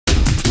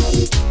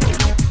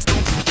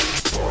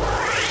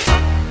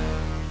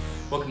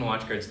Welcome to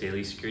WatchGuard's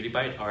Daily Security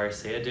Byte,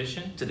 RSA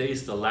edition.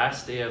 Today's the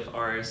last day of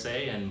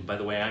RSA, and by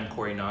the way, I'm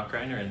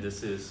Nachreiner, and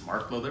this is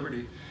Mark Low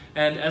Liberty.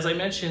 And as I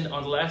mentioned,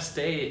 on the last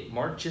day,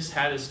 Mark just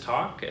had his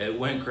talk. It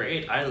went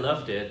great. I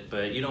loved it,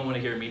 but you don't want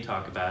to hear me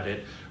talk about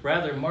it.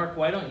 Rather, Mark,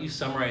 why don't you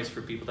summarize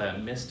for people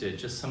that missed it,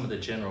 just some of the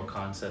general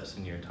concepts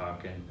in your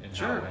talk and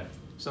how it went?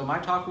 So my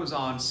talk was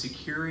on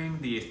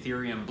securing the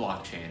Ethereum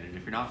blockchain, and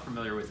if you're not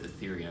familiar with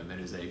Ethereum, it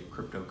is a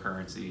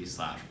cryptocurrency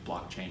 /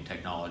 blockchain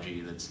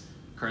technology that's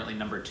currently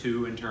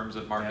 #2 in terms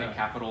of market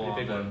capital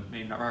on the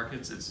main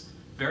markets. It's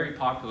very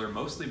popular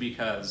mostly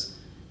because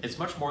it's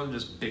much more than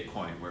just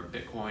Bitcoin, where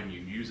Bitcoin,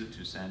 you use it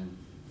to send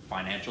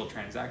financial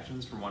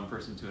transactions from one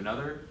person to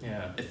another.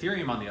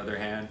 Ethereum, on the other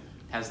hand,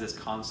 has this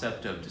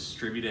concept of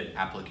distributed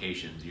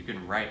applications. You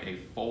can write a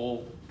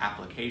full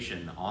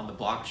application on the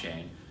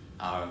blockchain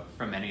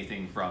from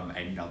anything from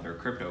another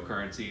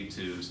cryptocurrency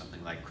to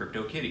something like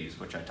CryptoKitties,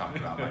 which I talked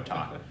about in my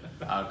talk.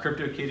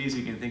 CryptoKitties,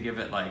 you can think of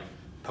it like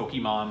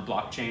Pokemon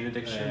blockchain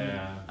addiction,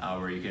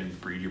 where you can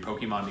breed your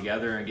Pokemon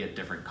together and get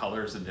different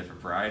colors and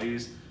different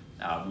varieties.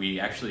 We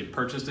actually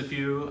purchased a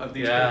few of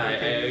these.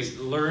 I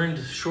learned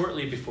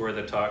shortly before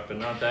the talk, but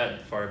not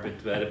that far,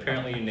 but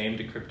apparently you named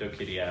a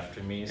CryptoKitty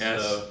after me.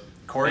 Yes. So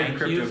Corey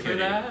thank you for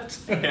that.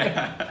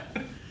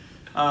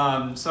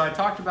 So I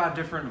talked about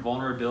different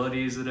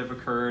vulnerabilities that have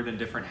occurred and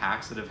different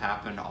hacks that have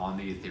happened on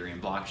the Ethereum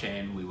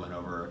blockchain. We went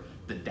over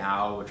the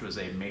DAO, which was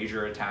a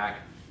major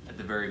attack at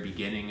the very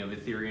beginning of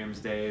Ethereum's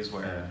days,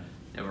 where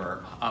there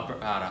were up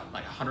about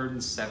like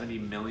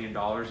 $170 million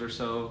or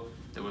so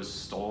that was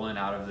stolen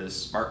out of this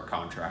smart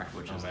contract,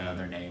 which is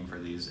another name for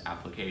these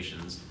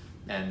applications.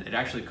 And it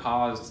actually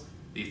caused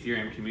the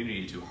Ethereum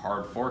community to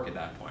hard fork at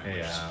that point,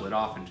 which split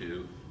off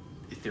into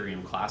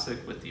Ethereum Classic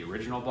with the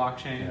original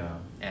blockchain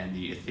and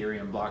the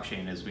Ethereum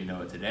blockchain as we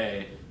know it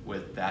today,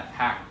 with that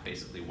hack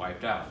basically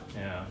wiped out.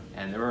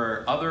 And there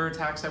were other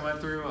attacks I went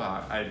through.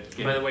 By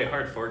the way,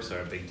 hard forks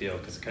are a big deal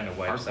because it kind of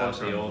wipes out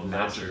the old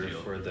ledger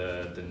for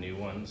the new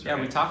ones. Yeah,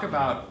 we talk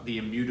about the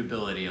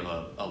immutability of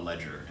a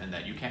ledger and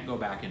that you can't go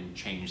back and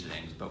change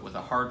things, but with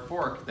a hard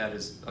fork, that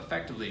is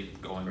effectively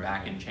going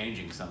back and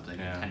changing something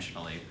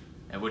intentionally.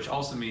 And which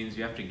also means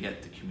you have to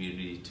get the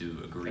community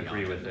to agree on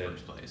it in the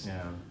first place.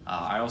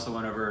 I also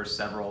went over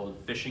several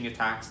phishing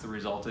attacks that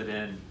resulted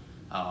in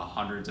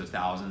hundreds of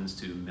thousands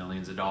to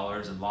millions of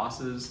dollars in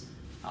losses.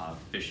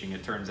 Phishing,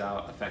 it turns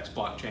out, affects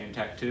blockchain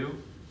tech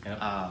too.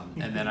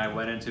 And then I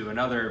went into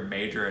another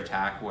major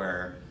attack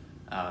where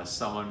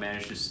someone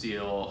managed to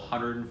steal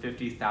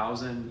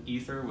 150,000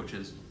 Ether, which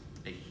is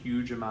a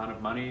huge amount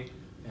of money.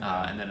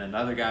 And then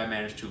another guy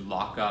managed to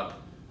lock up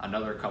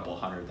another couple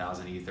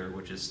 100,000 Ether,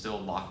 which is still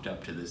locked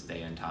up to this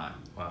day and time.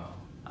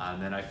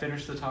 And then I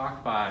finished the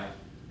talk by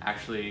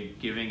actually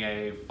giving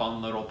a fun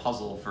little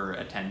puzzle for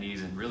attendees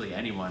and really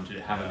anyone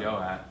to have a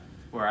go at,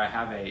 where I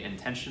have a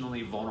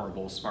intentionally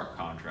vulnerable smart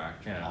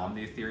contract on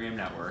the Ethereum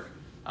network,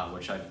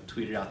 which I've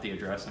tweeted out the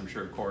address. I'm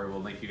sure Corey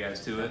will link you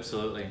guys to it.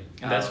 Absolutely.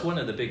 And that's one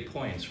of the big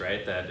points,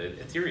 right? That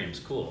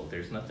Ethereum's cool.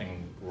 There's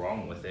nothing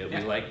wrong with it.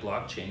 We like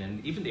blockchain,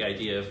 and even the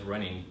idea of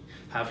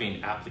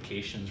having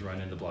applications run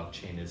in the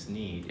blockchain is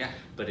neat,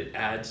 but it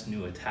adds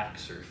new attack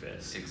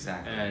surface.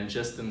 Exactly. And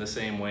just in the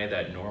same way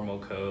that normal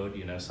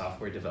code,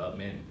 software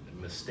development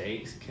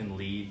mistakes can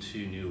lead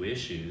to new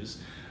issues,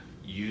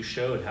 you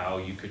showed how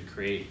you could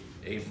create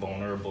a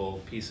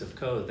vulnerable piece of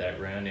code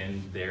that ran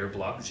in their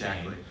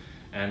blockchain.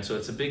 And so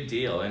it's a big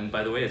deal. And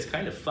by the way, it's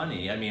kind of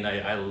funny. I mean,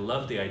 I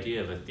love the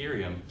idea of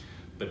Ethereum,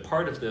 but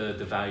part of the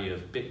value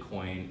of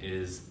Bitcoin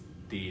is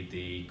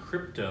the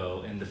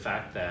crypto and the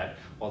fact that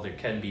while there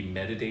can be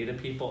metadata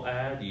people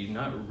add, you're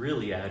not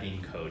really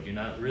adding code. You're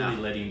not really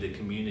letting the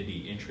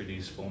community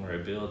introduce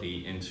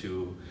vulnerability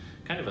into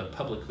kind of a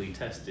publicly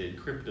tested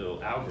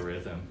crypto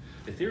algorithm.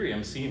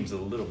 Ethereum seems a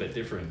little bit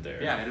different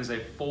there. Yeah, it is a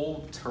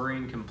full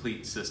Turing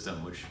complete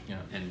system, which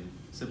in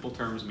simple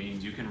terms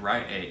means you can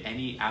write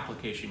any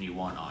application you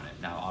want on it.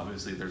 Now,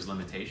 obviously there's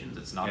limitations.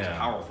 It's not as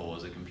powerful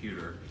as a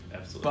computer.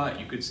 Absolutely. But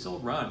you could still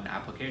run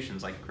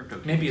applications like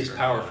CryptoKitties. Maybe it's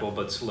powerful,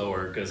 but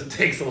slower because it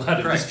takes a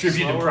lot of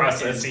distributed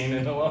processing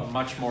and a lot.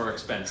 Much more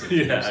expensive.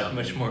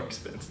 Much more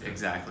expensive.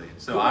 Exactly.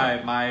 So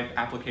my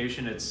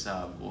application, it's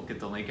we'll get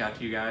the link out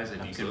to you guys,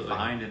 and you can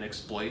find and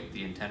exploit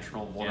the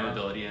intentional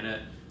vulnerability in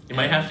it. You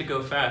might have to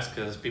go fast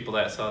because people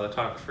that saw the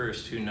talk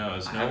first, who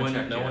knows?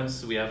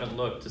 We haven't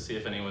looked to see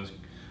if anyone's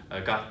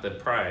got the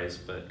prize,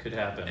 but could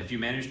happen. If you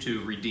manage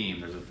to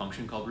redeem, there's a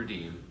function called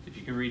redeem. If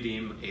you can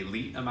redeem a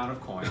elite amount of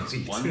coins,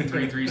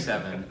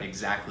 1337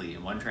 exactly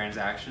in one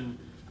transaction,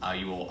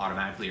 you will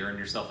automatically earn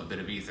yourself a bit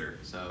of Ether.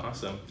 So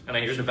awesome. And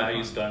I hear the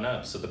value's gone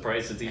up, so the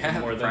price is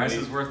even more than the price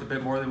is worth a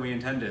bit more than we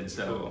intended.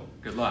 So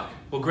good luck.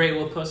 Well, great.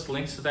 We'll post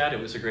links to that. It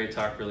was a great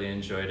talk. Really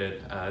enjoyed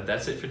it.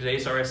 That's it for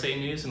today's RSA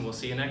news, and we'll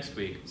see you next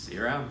week. See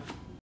you around.